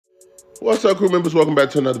What's up, crew members? Welcome back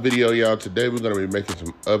to another video, y'all. Today we're going to be making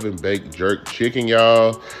some oven-baked jerk chicken,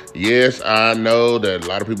 y'all. Yes, I know that a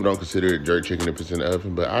lot of people don't consider it jerk chicken if it's in the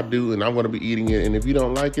oven, but I do, and I'm going to be eating it. And if you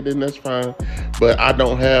don't like it, then that's fine. But I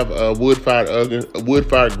don't have a wood-fired oven, a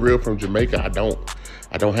wood-fired grill from Jamaica. I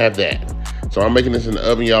don't have that. So I'm making this in the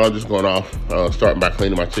oven, y'all. I'm just going off, starting by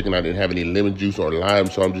cleaning my chicken. I didn't have any lemon juice or lime,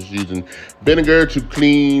 so I'm just using vinegar to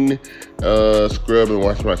clean, scrub, and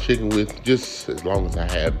wash my chicken with, just as long as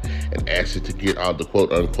I have an acid to get all the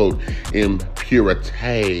quote-unquote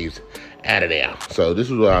impurities out of there. So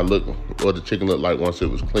this is what the chicken looked like once it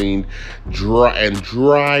was cleaned,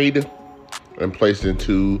 dried, and placed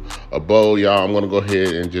into a bowl, y'all. I'm gonna go ahead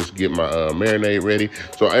and just get my marinade ready.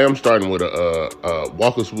 So I am starting with a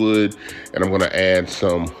Walker's Wood, and I'm gonna add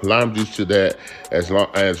some lime juice to that,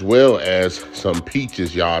 as well as some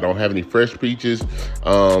peaches, y'all. I don't have any fresh peaches,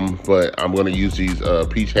 but I'm gonna use these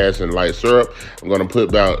peach hash and light syrup. I'm gonna put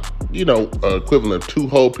about, equivalent of 2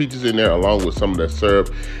 whole peaches in there, along with some of that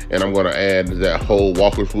syrup, and I'm gonna add that whole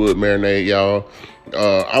Walker's Wood marinade, y'all.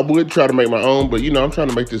 I would try to make my own, but I'm trying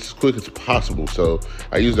to make this as quick as possible. So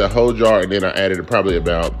I used that whole jar, and then I added probably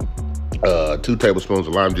about 2 tablespoons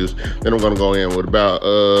of lime juice. Then I'm gonna go in with about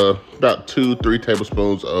 2-3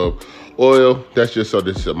 tablespoons of oil. That's just so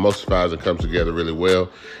this emulsifies and comes together really well.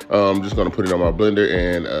 I'm just gonna put it on my blender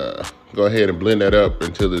and go ahead and blend that up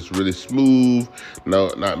until it's really smooth. No,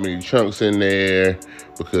 not many chunks in there,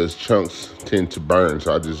 because chunks tend to burn.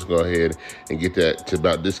 So I just go ahead and get that to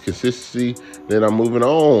about this consistency. Then I'm moving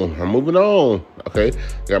on. Okay,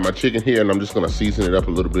 got my chicken here, and I'm just gonna season it up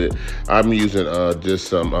a little bit. I'm using just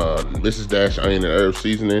some Mrs. Dash onion and herb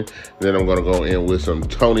seasoning. Then I'm gonna go in with some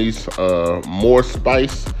Tony's more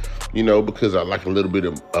spice, because I like a little bit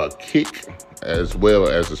of kick, as well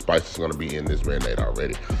as the spice is gonna be in this marinade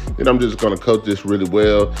already. Then I'm just gonna coat this really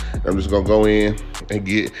well. I'm just gonna go in and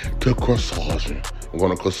get to corsage. I'm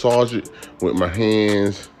gonna corsage it with my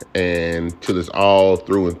hands until it's all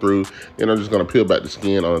through and through. Then I'm just gonna peel back the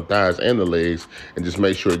skin on the thighs and the legs and just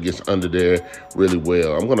make sure it gets under there really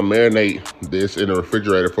well. I'm gonna marinate this in the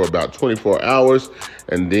refrigerator for about 24 hours.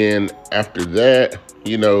 And then after that,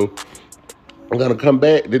 I'm gonna come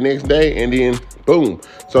back the next day, and then boom.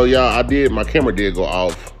 So y'all, my camera did go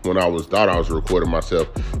off when thought I was recording myself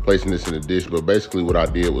placing this in the dish, but basically what I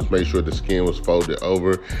did was make sure the skin was folded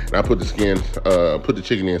over, and I put the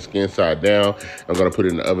chicken in skin side down. I'm gonna put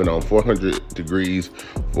it in the oven on 400 degrees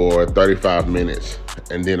for 35 minutes,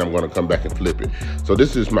 and then I'm gonna come back and flip it. So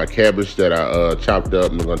this is my cabbage that I chopped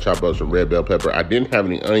up, and I'm gonna chop up some red bell pepper. I didn't have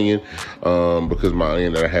any onion because my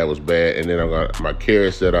onion that I had was bad, and then I got my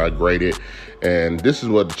carrots that I grated. And this is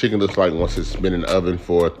what the chicken looks like once it's been in the oven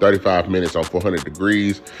for 35 minutes on 400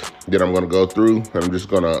 degrees. Then I'm gonna go through, and I'm just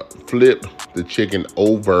gonna flip the chicken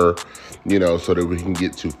over, so that we can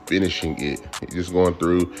get to finishing it. Just going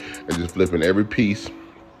through and just flipping every piece.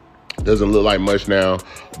 Doesn't look like much now,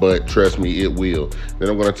 but trust me, it will. Then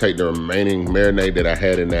I'm gonna take the remaining marinade that I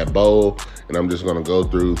had in that bowl, and I'm just gonna go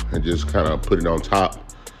through and just kind of put it on top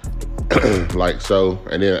like so.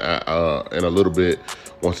 And then in a little bit,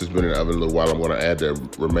 once it's been in the oven a little while, I'm gonna add the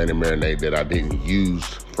remaining marinade that I didn't use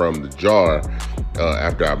from the jar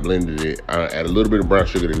after I blended it. I add a little bit of brown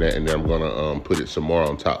sugar in that, and then I'm gonna put it some more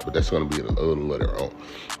on top, but that's gonna be a little later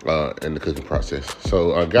on in the cooking process.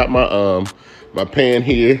 So I got my my pan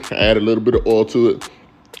here. I add a little bit of oil to it.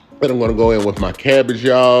 Then I'm gonna go in with my cabbage,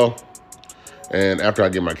 y'all. And after I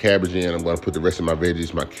get my cabbage in, I'm gonna put the rest of my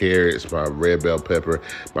veggies, my carrots, my red bell pepper,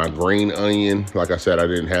 my green onion. Like I said, I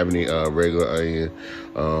didn't have any regular onion,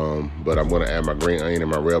 but I'm gonna add my green onion and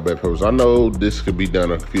my red bell peppers. I know this could be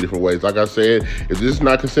done a few different ways. Like I said, if this is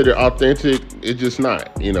not considered authentic, it's just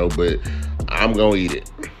not, but I'm gonna eat it.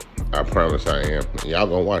 I promise I am. Y'all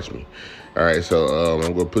gonna watch me. All right, so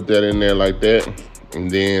I'm gonna put that in there like that. And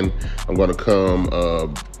then I'm gonna come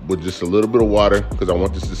with just a little bit of water, because I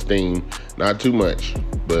want this to steam, not too much,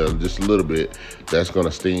 but just a little bit. That's gonna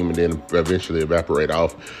steam and then eventually evaporate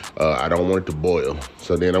off. I don't want it to boil.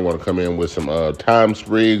 So then I'm gonna come in with some thyme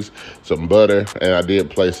sprigs, some butter, and I did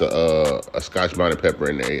place a Scotch bonnet pepper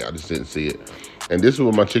in there. I just didn't see it. And this is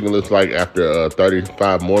what my chicken looks like after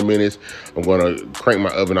 35 more minutes. I'm gonna crank my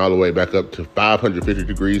oven all the way back up to 550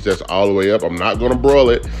 degrees. That's all the way up. I'm not gonna broil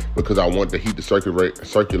it, because I want the heat to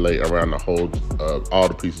circulate around the whole, all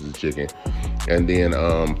the pieces of chicken. And then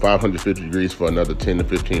 550 degrees for another 10 to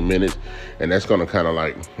 15 minutes. And that's gonna kind of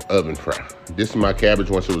like oven fry. This is my cabbage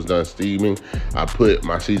once it was done steaming. I put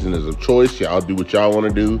my seasonings of choice. Y'all do what y'all wanna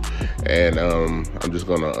do. And I'm just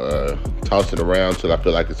gonna toss it around till I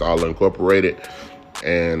feel like it's all incorporated.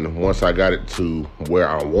 And once I got it to where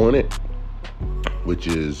I want it, which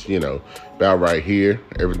is, you know, about right here.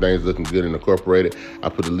 Everything's looking good and incorporated. I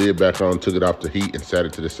put the lid back on, took it off the heat, and sat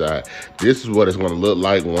it to the side. This is what it's gonna look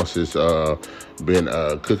like once it's been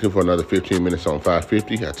cooking for another 15 minutes on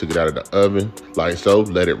 550. I took it out of the oven like so,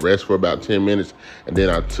 let it rest for about 10 minutes, and then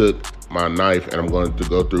I took my knife and I'm going to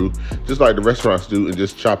go through, just like the restaurants do, and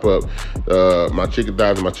just chop up my chicken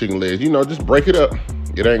thighs and my chicken legs. You know, just break it up.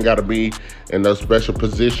 It ain't gotta be in no special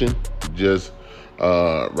position. Just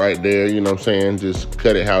right there, you know what I'm saying? Just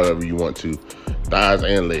cut it however you want to. Thighs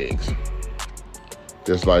and legs.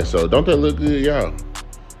 Just like so. Don't that look good, y'all?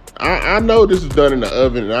 I know this is done in the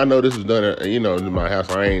oven, and I know this is done, you know, in my house.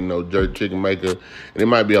 I ain't no jerk chicken maker, and it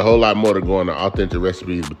might be a whole lot more to go on the authentic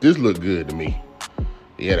recipes, but this look good to me.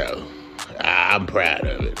 You know, I'm proud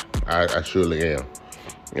of it. I surely am.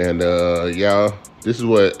 And y'all, this is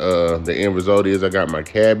what the end result is. I got my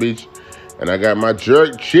cabbage, and I got my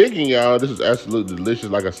jerk chicken, y'all. This is absolutely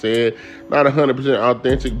delicious. Like I said, not 100%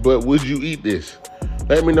 authentic, but would you eat this?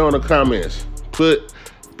 Let me know in the comments. Put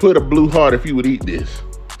a blue heart if you would eat this.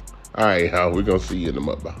 All right, y'all, we're gonna see you in the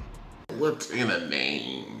mukbang. What's in a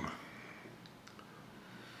name?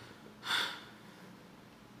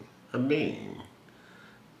 A name.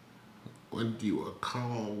 What you were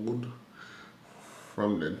called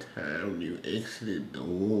from the time you exited the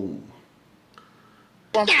womb.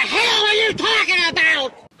 What the hell are you talking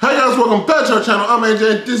about? Hey guys, welcome back to our channel. I'm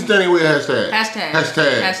AJ. This is Danny with hashtag.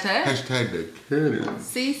 Hashtag the Cannons.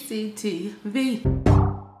 CCTV.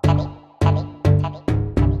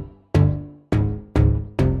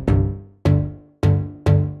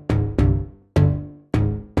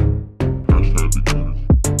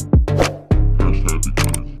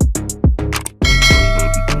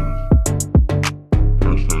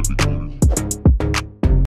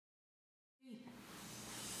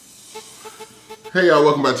 Hey y'all,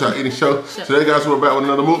 welcome back to our eating show. Today guys, we're back with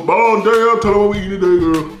another mukbang. Damn, tell them what we eat today,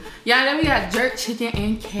 girl. Y'all, then we got jerk chicken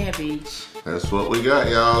and cabbage. That's what we got,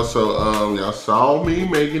 y'all. So y'all saw me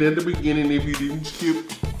make it at the beginning if you didn't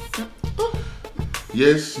skip.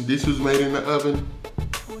 Yes, this was made in the oven.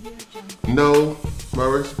 No, my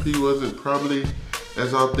recipe wasn't probably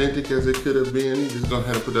as authentic as it could have been. Just gonna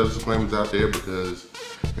have to put those disclaimers out there because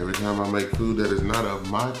every time I make food that is not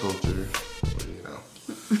of my culture,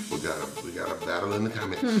 we got a battle in the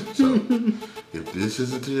comments. So if this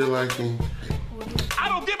isn't to your liking, I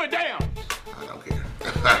don't give a damn. I don't care.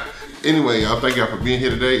 Anyway, y'all, thank y'all for being here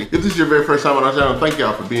today. If this is your very first time on our channel, thank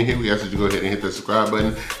y'all for being here. We ask that you go ahead and hit that subscribe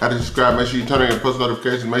button. How to subscribe, make sure you turn on your post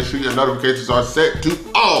notifications. Make sure your notifications are set to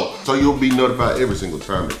all, so you'll be notified every single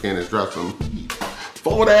time the Cannons drop some heat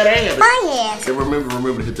for that ass. Oh, yes. And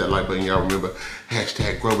remember to hit that like button. Y'all remember,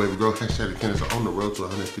 hashtag grow baby grow, hashtag the Cannons are on the road to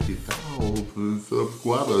 150,000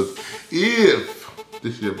 subscribers. If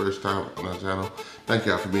this is your first time on our channel, thank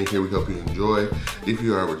y'all for being here. We hope you enjoy. If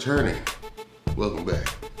you are returning, welcome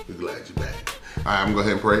back. We're glad you're back. All right, I'm gonna go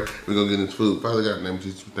ahead and pray. We're gonna get into food. Father God, in the name of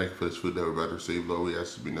Jesus, we thank you for this food that we're about to receive. Lord, we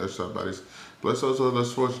ask you to be nourished our bodies. Bless those who are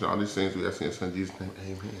less fortunate. All these things we ask in your son Jesus' name.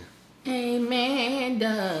 Amen. Amen.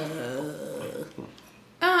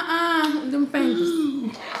 Them fingers.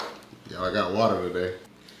 Y'all, I got water today.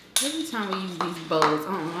 Every time we use these bowls,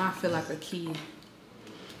 I don't know, I feel like a kid. I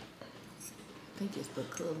think it's the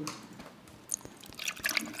color.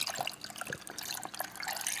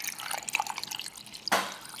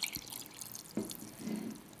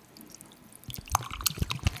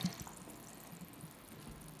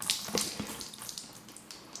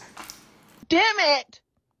 Damn it.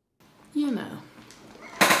 You know.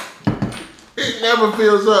 It never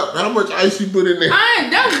fills up. How much ice you put in there?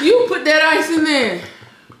 You put that ice in there.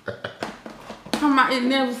 It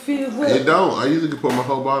never fills up. It don't. I usually can put my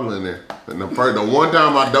whole bottle in there. And the one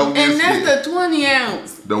time I don't get scared. And that's the 20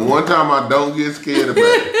 ounce. The one time I don't get scared about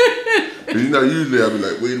it. You know, usually I'll be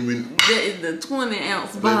like, wait a minute. That is the 20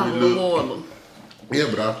 ounce bottle of water. Yeah,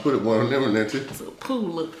 but I put one of them in there too. It's a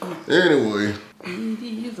pool up here. Anyway. It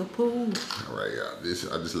is a pool. All right, y'all. I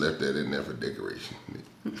just left that in there for decoration.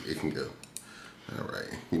 It can go. All right.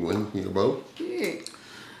 You want your bowl? Yeah.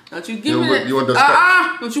 Don't you give me that. You want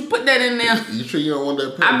that don't you put that in there. You sure you don't want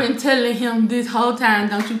that? I've been telling him this whole time,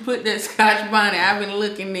 don't you put that Scotch bonnet. I've been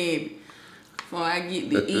looking at it before I get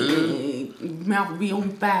to eat. Mouth be on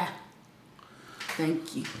fire.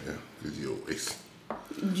 Thank you. Yeah, because you always.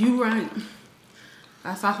 You right.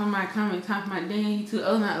 I saw somebody comment talking about, dang, you too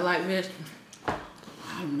old not to like vegetables. I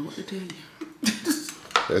don't know what to tell you.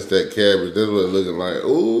 That's that cabbage. That's what it's looking like.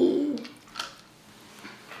 Ooh.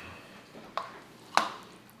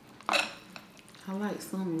 I like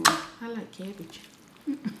some. I like cabbage.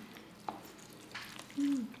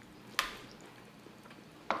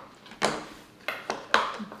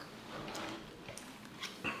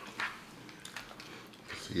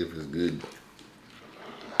 if it's good.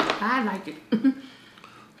 I like it.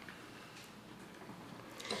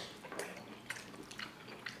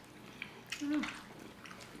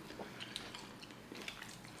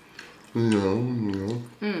 No.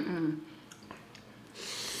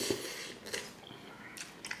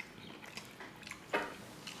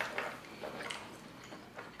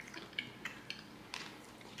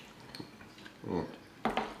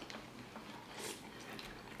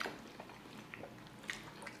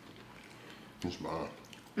 It's mine.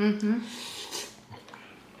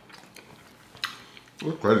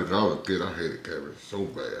 What's crazy is I was a kid, I hated cabbage so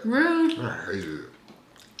bad. Really? I hated it.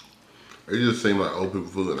 It just seemed like old people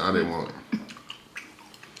food and I didn't want it.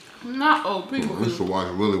 Not old people. I used to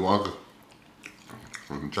watch Willy Wonka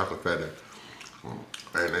and Chocolate Factory.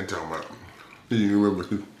 And they talking about, you remember,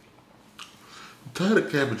 I'm tired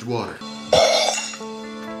of cabbage water.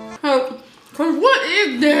 Cause what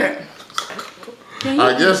is that?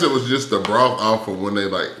 I guess it was just the broth off of when they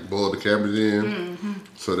like boiled the cabbage in.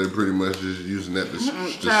 So they pretty much just using that to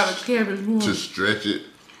stretch it.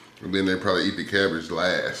 And then they probably eat the cabbage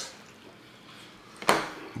last.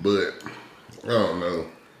 But, I don't know.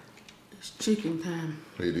 It's chicken time.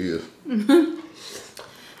 It is.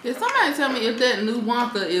 Did somebody tell me if that new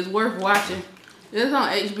Wonka is worth watching? It's on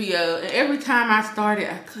HBO, and every time I start it,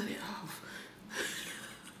 I cut it off.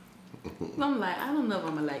 I'm like, I don't know if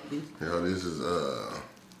I'm gonna like this. You know, this is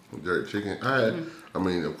jerk chicken. I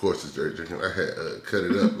mean, of course it's jerk chicken. I had cut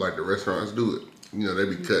it up like the restaurants do it. You know, they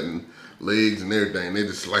be cutting legs and everything. They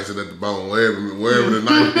just slice it at the bone wherever the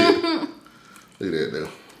knife is. Look at that though.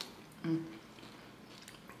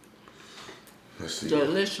 Let's see.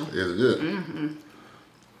 Delicious. Is it good?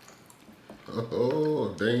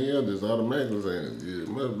 Oh, Danielle just automatically saying it. Yeah, it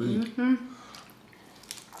must be.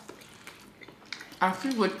 I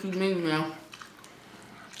see what you mean now.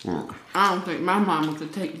 I don't think my mama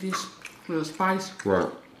could take this little spice.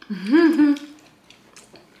 Right.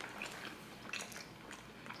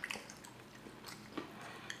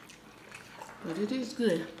 But it is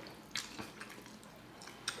good.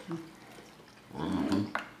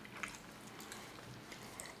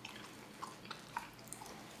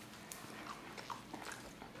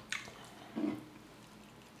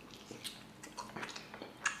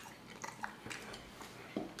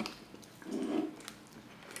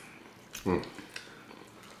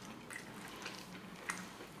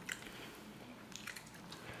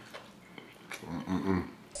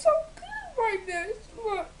 So good right there.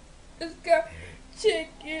 It's got chicken.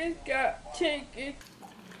 It's got chicken.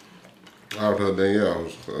 I was telling Danielle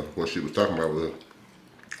what she was talking about with it.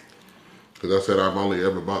 Because I said I've only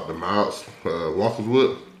ever bought the Mouse waffles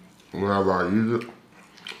with whenever I use it.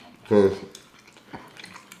 Because,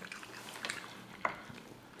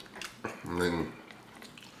 I mean,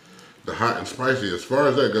 the hot and spicy, as far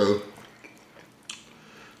as that goes,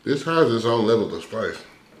 this has its own level of spice.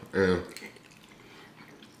 And,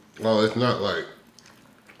 well, it's not like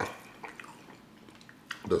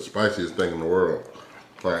the spiciest thing in the world.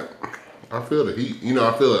 Like, I feel the heat. You know,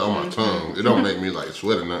 I feel it on my tongue. It don't make me like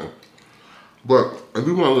sweat or nothing. But if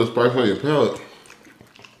you want a little spice on your palate,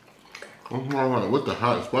 I'm wondering like what the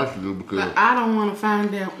hot and spicy do because But I don't want to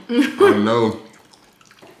find out. I know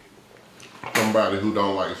somebody who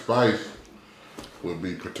don't like spice would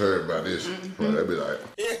be perturbed by this. But they'd be like,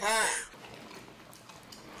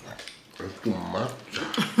 let's do my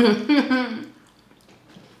job.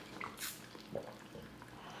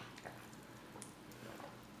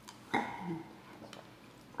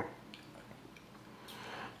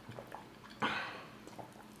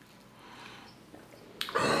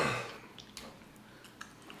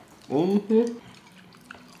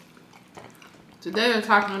 Today we're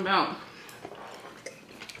talking about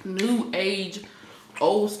new age,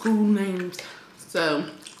 old school names. So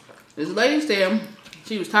this lady said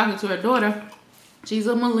she was talking to her daughter. She's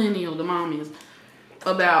a millennial, the mom is,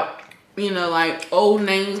 about, you know, like old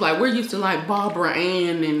names. Like we're used to like Barbara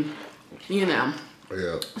Ann and, you know,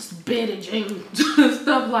 Betty Jean,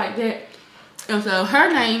 stuff like that. And so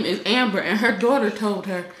her name is Amber, and her daughter told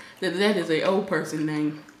her that that is an old person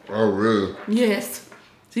name. Oh, really? Yes.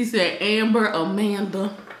 She said Amber,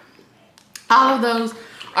 Amanda. All of those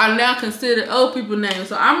are now considered old people names.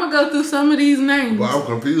 So I'm going to go through some of these names. Well, I'm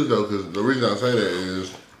confused though, because the reason I say that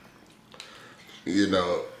is, you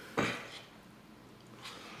know,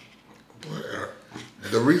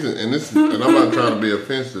 the reason, and I'm not trying to be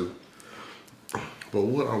offensive, but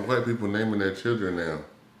what are white people naming their children now?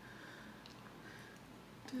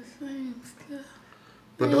 The same stuff.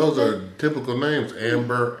 But those are typical names: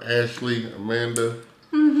 Amber, Ashley, Amanda.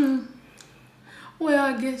 Well,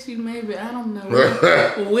 I guess you maybe, I don't know.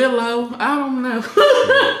 Willow, I don't know.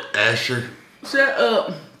 Asher. Shut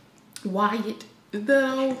up. Wyatt. Is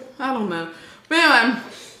that old? I don't know. But anyway,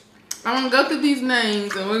 I'm gonna go through these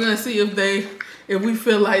names and we're gonna see if we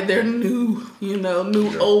feel like they're new, you know,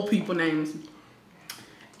 old people names.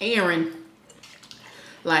 Aaron.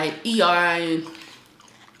 Like E-R-I-N.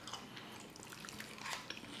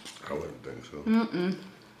 I wouldn't think so.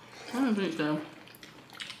 I don't think so.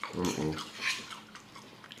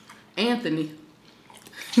 Anthony.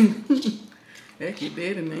 That's your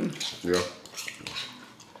daddy name. Yeah.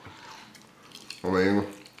 I mean,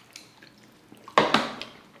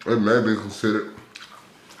 it may be considered.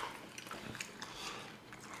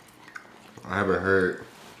 I haven't heard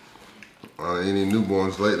any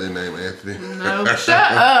newborns lately named Anthony. No,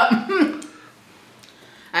 shut up.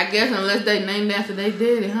 I guess unless they named after their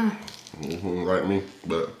daddy, huh? Like me,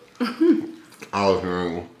 but I was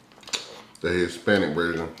hearing the Hispanic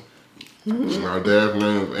version. My dad's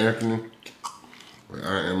name is Anthony. But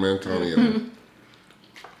I am Antonio.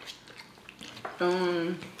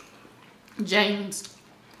 James.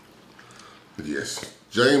 Yes,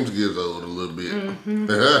 James gives old a little bit.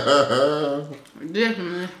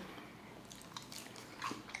 Definitely.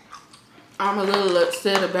 I'm a little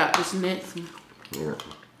upset about this next one. Yeah.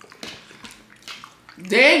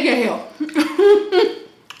 Danielle.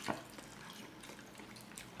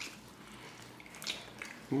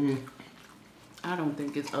 I don't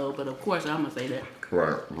think it's old, but of course I'm gonna say that.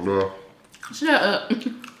 Right. Well, Shut up.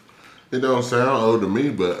 it don't sound old to me,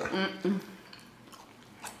 but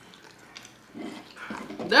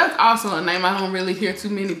That's also a name I don't really hear too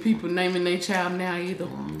many people naming their child now either.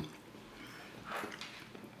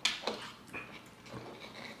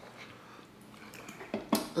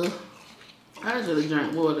 Ugh. I should have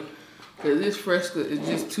drank water. Cause this Fresca is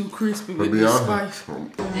just too crispy with this spice.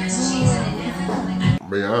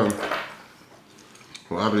 Be honest,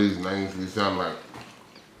 a lot of these names we sound like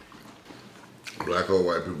black or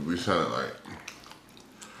white people. We sound like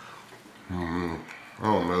I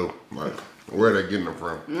don't know, like where they getting them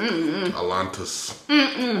from? Atlantis.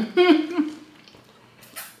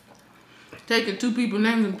 Taking two people's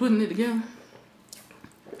names and putting it together.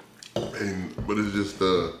 But it's just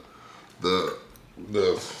the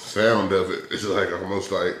sound of it. It's like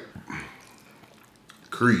almost like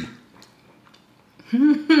Cree.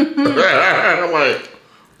 Like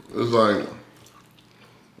it's like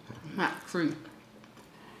Not free.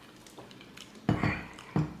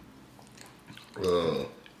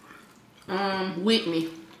 Whitney.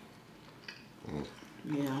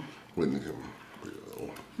 Yeah. Whitney.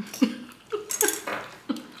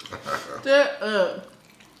 Shut up.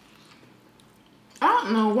 I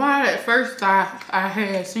don't know why that first thigh I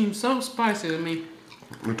had seemed so spicy to me.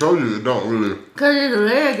 I told you it don't really. Cause it's a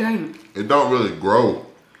leg, ain't it? It don't really grow.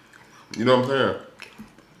 You know what I'm saying?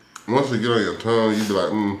 Once it get on your tongue, you be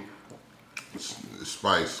like, it's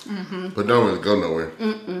spice. But don't really go nowhere. You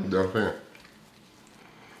know what I'm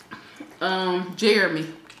saying? Jeremy.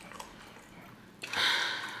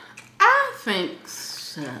 I think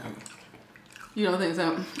so. You don't think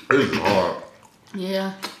so? It's hard.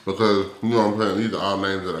 Yeah. Because, you know what I'm saying, these are all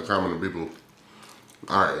names that are common to people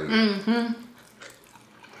our age.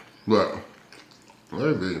 But,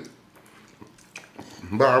 maybe.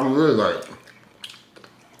 But I'm really like,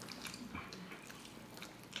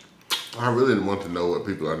 I really want to know what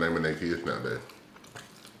people are naming their kids nowadays.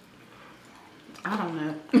 I don't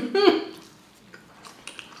know.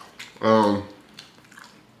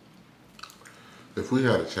 If we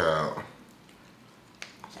had a child,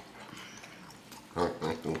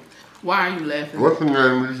 Why are you laughing? what's the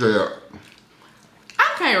name you said?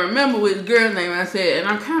 I can't remember which girl name I said, and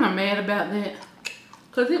I'm kind of mad about that.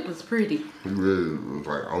 Because it was pretty. You really was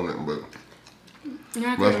like on it, but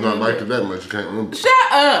Yeah, I must can't not remember like it. it that much, you can't remember.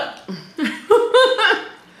 Shut up!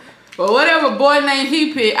 But whatever boy name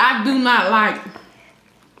he picked, I do not like.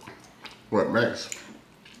 What, Max?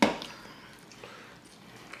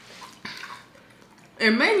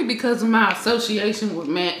 And maybe because of my association with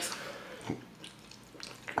Max.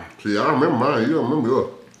 See, I remember mine, you don't remember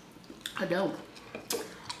yours. I don't.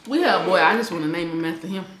 We have a boy, I just want to name him after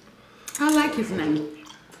him. I like his name.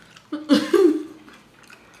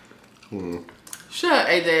 Shut up,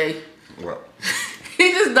 AJ. What?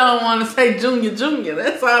 He just don't want to say Junior.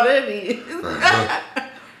 That's all that is.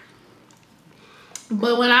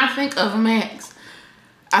 But when I think of Max,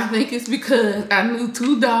 I think it's because I knew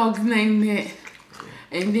two dogs named that.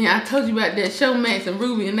 And then I told you about that show, Max and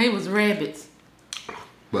Ruby, and they was rabbits.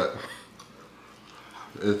 But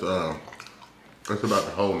it's about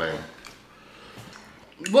the whole name.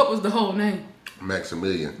 What was the whole name?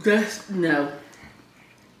 Maximilian. That's, no.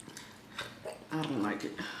 I don't like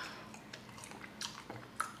it.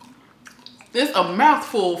 It's a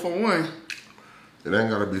mouthful for one. It ain't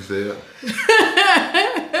gotta be said.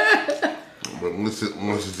 But once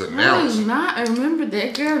it's I announced. do not remember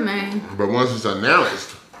that girl name. But once it's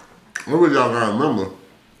announced, what would y'all gotta remember?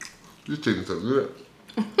 This chicken's so good.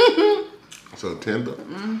 So tender.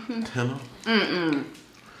 Tender.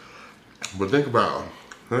 But think about it.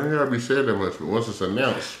 It ain't gotta be said that much, but once it's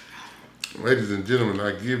announced, ladies and gentlemen,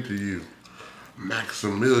 I give to you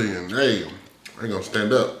Maximilian. Hey, they gonna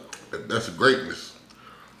stand up. That's a greatness.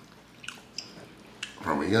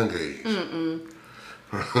 From a young age.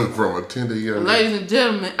 From a tender young age. Ladies and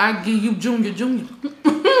gentlemen, I give you Junior.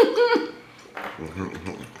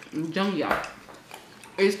 Junior.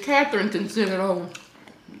 Is Catherine considered old?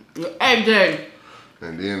 AJ.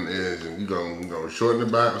 And then you gonna shorten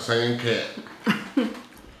it by the same cat.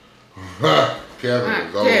 Catherine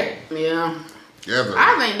is old. Yeah. Catherine.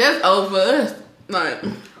 I think that's old for us. Like,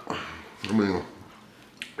 I mean,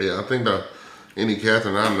 yeah, I think any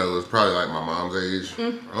Catherine I know is probably like my mom's age.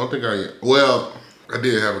 I don't think I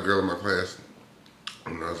did have a girl in my class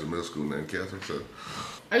when I was in middle school named Catherine, so.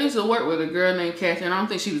 I used to work with a girl named Catherine. I don't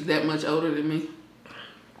think she was that much older than me.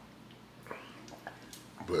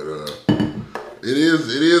 But it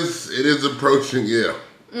is approaching, yeah.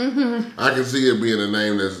 I can see it being a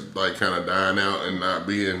name that's like kind of dying out and not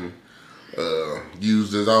being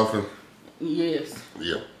used as often. Yes.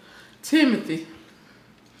 Yeah. Timothy.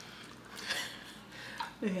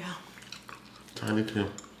 Yeah. Tiny Tim.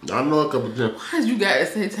 I know a couple Tim. Why you gotta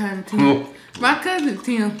say Tiny Tim? My cousin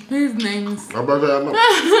Tim, his name is. How about that?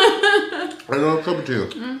 I know a couple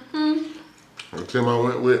Tim. And Tim I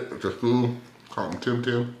went with to school, called him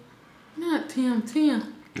Tim. Not Tim.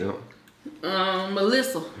 Yeah.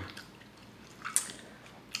 Melissa.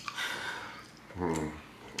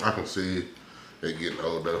 I can see it getting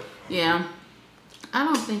old though. Yeah. I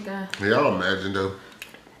don't think I. Y'all imagine though,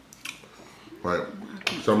 like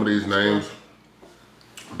some of these names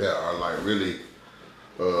that are like really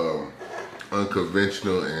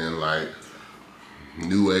unconventional and like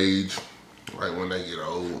new age, like when they get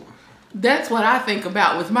old. That's what I think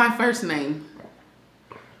about with my first name.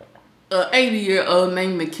 80-year-old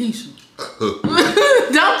named Nikisha.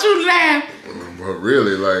 Don't you laugh. But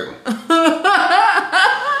really, like,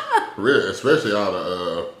 really, especially all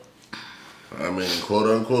the, I mean, quote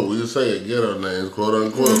unquote, we say it, ghetto names, quote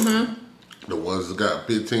unquote. The ones that got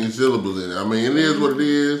 15 syllables in it. I mean, it is what it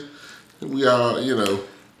is. We all, you know,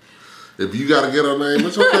 if you got a ghetto name,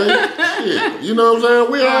 it's okay. Shit, you know what I'm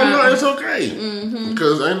saying? We all know it's okay.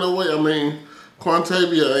 Because ain't no way, I mean,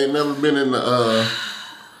 Quantavia ain't never been in the,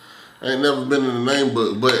 name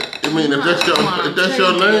book, but I mean, if that's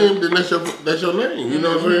your name, then that's your name. You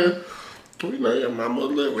know what I'm saying? We know your mama a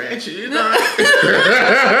little ratchet, you know.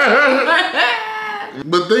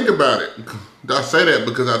 But think about it. I say that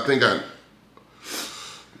because I think I'm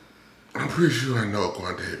pretty sure I know a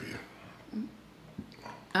Quantavia.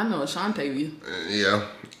 I know a Shantavia. Yeah,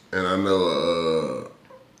 and I know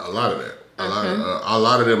a lot of that. A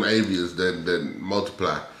lot of them avias that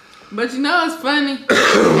multiply. But you know it's funny, and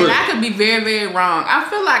I could be very, very wrong. I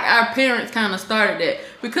feel like our parents kind of started that.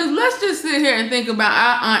 Because let's just sit here and think about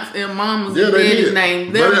our aunts and mamas and daddy's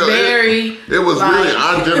name. They're very... It was like, really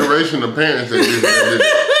our generation of parents that did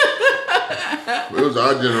it. It was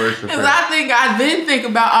our generation of parents. Because I then think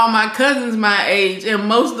about all my cousins my age, and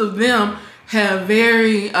most of them have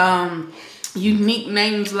very unique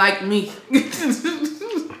names like me.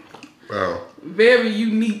 Wow. Very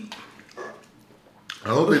unique. I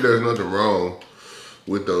don't think there's nothing wrong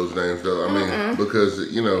with those names, though. I mean, because,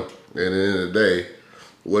 you know, at the end of the day,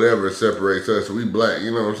 whatever separates us, we black, you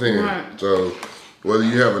know what I'm saying? Right. So, whether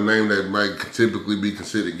you have a name that might typically be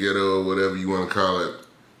considered ghetto or whatever you want to call it,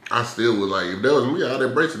 I still would like, if that was me, I'd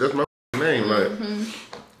embrace it. That's my name, like,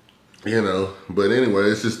 you know. But anyway,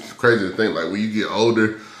 it's just crazy to think, like, when you get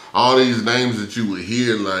older, all these names that you would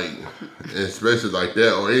hear, like, especially like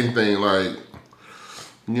that, or anything like,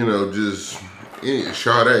 you know, just...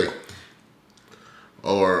 Sade,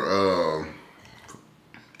 or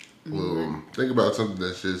well, think about something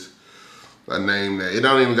that's just a name that it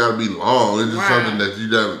don't even got to be long. It's just something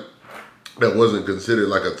that that wasn't considered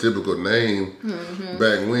like a typical name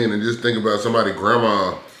back when, and just think about somebody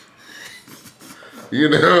grandma. You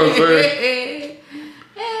know what I'm saying?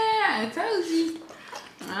 Yeah, I told you.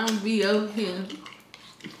 I'll be over here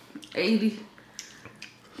 80.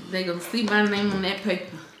 They gonna see my name on that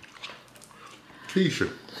paper. Keisha.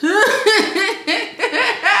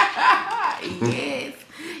 Yes.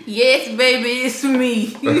 Yes, baby, it's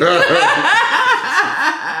me.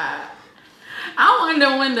 I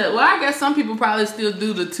wonder well, I guess some people probably still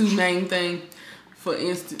do the 2-name thing. For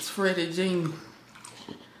instance, Freddie Jean.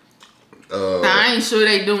 Now, I ain't sure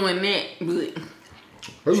they doing that, but.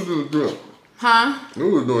 Who was doing? Huh?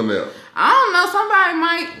 Who was doing that? I don't know. Somebody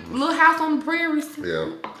might Little House on the Prairies.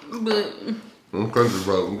 Yeah. But. Country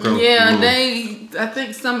road. Yeah, I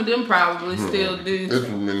think some of them probably still do. This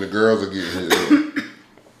one, and the girls are getting hit.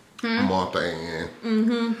 Martha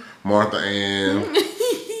Ann. Martha Ann.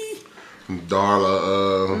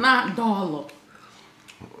 Darla. Not Darla.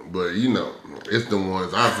 But you know, it's the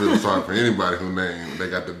ones I feel sorry for anybody who they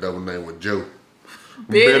got the double name with Joe.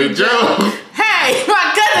 Betty Joe. Hey,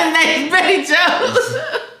 my cousin name's Betty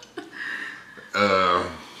Joe.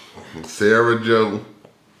 Sarah Joe.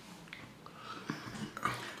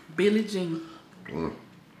 Billie Jean.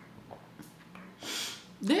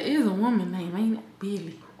 There is a woman name, ain't it?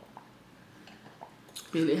 Billie.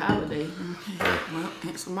 Billie Holiday. Okay. Well,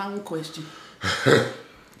 answer my own question.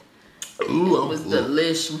 Ooh, it was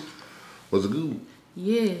delicious. Was it good?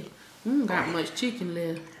 Yeah. We don't got much chicken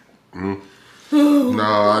left.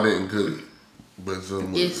 No, I didn't cook it. But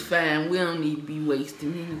it's fine. We don't need to be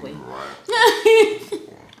wasting anyway. Right.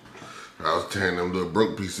 I was tearing them little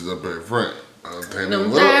broke pieces up at the front. I was tearing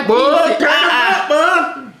them up.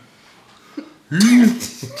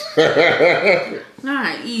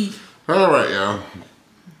 Alright, eat. Alright, y'all.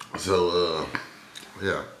 So,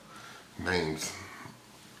 yeah. Names.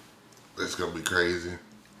 It's gonna be crazy.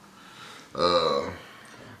 I'm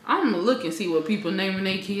gonna look and see what people naming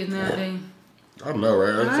their kids nowadays. I know,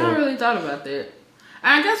 right? I haven't really thought about that.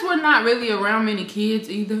 I guess we're not really around many kids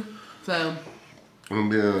either, so you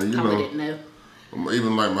didn't know.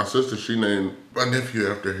 Even like my sister, she named my nephew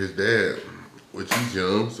after his dad, which he's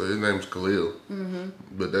young, so his name's Khalil.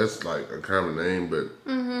 But that's like a common name, but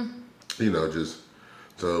you know, just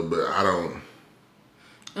so. But I don't.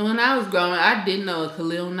 And when I was growing, I didn't know a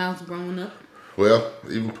Khalil when I was growing up. Well,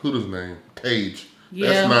 even Puda's name, Tage.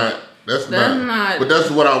 Yeah. That's not. But that's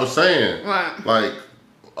what I was saying. Right. Like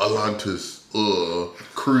Atlantis,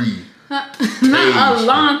 Cree. Not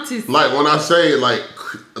Atlantis. Like when I say like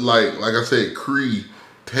I said, Cree,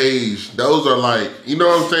 Tage. Those are like, you know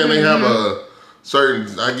what I'm saying? They have a certain.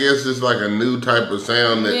 I guess it's like a new type of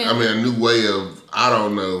sound that I mean a new way of. I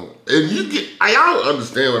don't know. If you get, y'all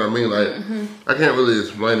understand what I mean? Like I can't really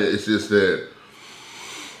explain it. It's just that.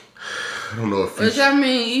 I don't know if which I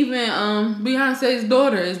mean, even Beyonce's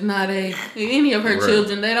daughter is not any of her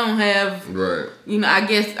children. They don't have, you know. I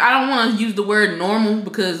guess I don't want to use the word normal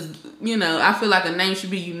because you know I feel like a name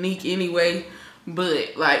should be unique anyway.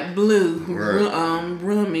 But like Blue,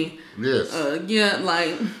 Rummy, yes, yeah,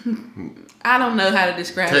 like I don't know how to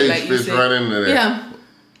describe Tage it. Like you fits said, right into that. Yeah.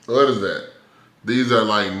 What is that? These are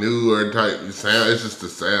like newer type sound. It's just the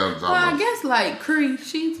sounds. Well, I guess like Cree,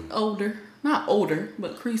 she's older, not older,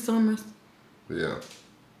 but Cree Summers. Yeah.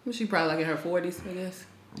 Well, she probably like in her 40s, I guess.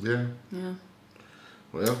 Yeah. Yeah.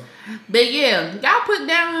 Well. But yeah, y'all put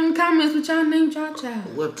down in the comments what y'all named y'all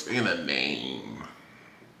child. What's in a name?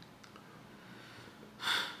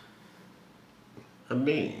 A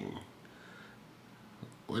name.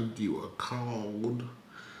 What you are called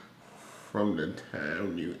from the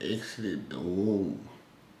time you exited the womb.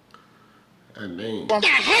 A name. What the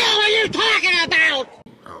hell are you talking about?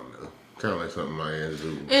 I don't know. Kind of like something my ass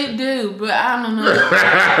do. It do, but I don't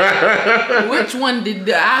know. Which one did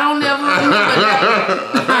I don't ever remember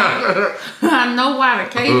that. I know why the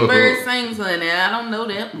cage bird sings on it. I don't know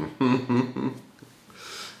that.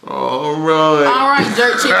 All right. All right,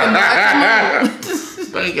 jerk chicken. Come on.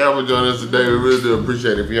 Thank y'all for joining us today. We really do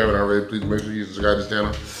appreciate it. If you haven't already, please make sure you subscribe to this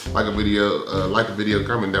channel. Like the video,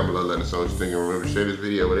 comment down below, let us know what you think, and remember to share this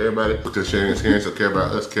video with everybody because sharing is caring. So care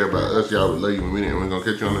about us. Y'all. We love you in a minute, and we're gonna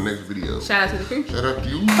catch you on the next video. Shout out to the crew. Shout out to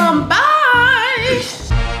you.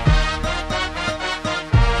 Bye.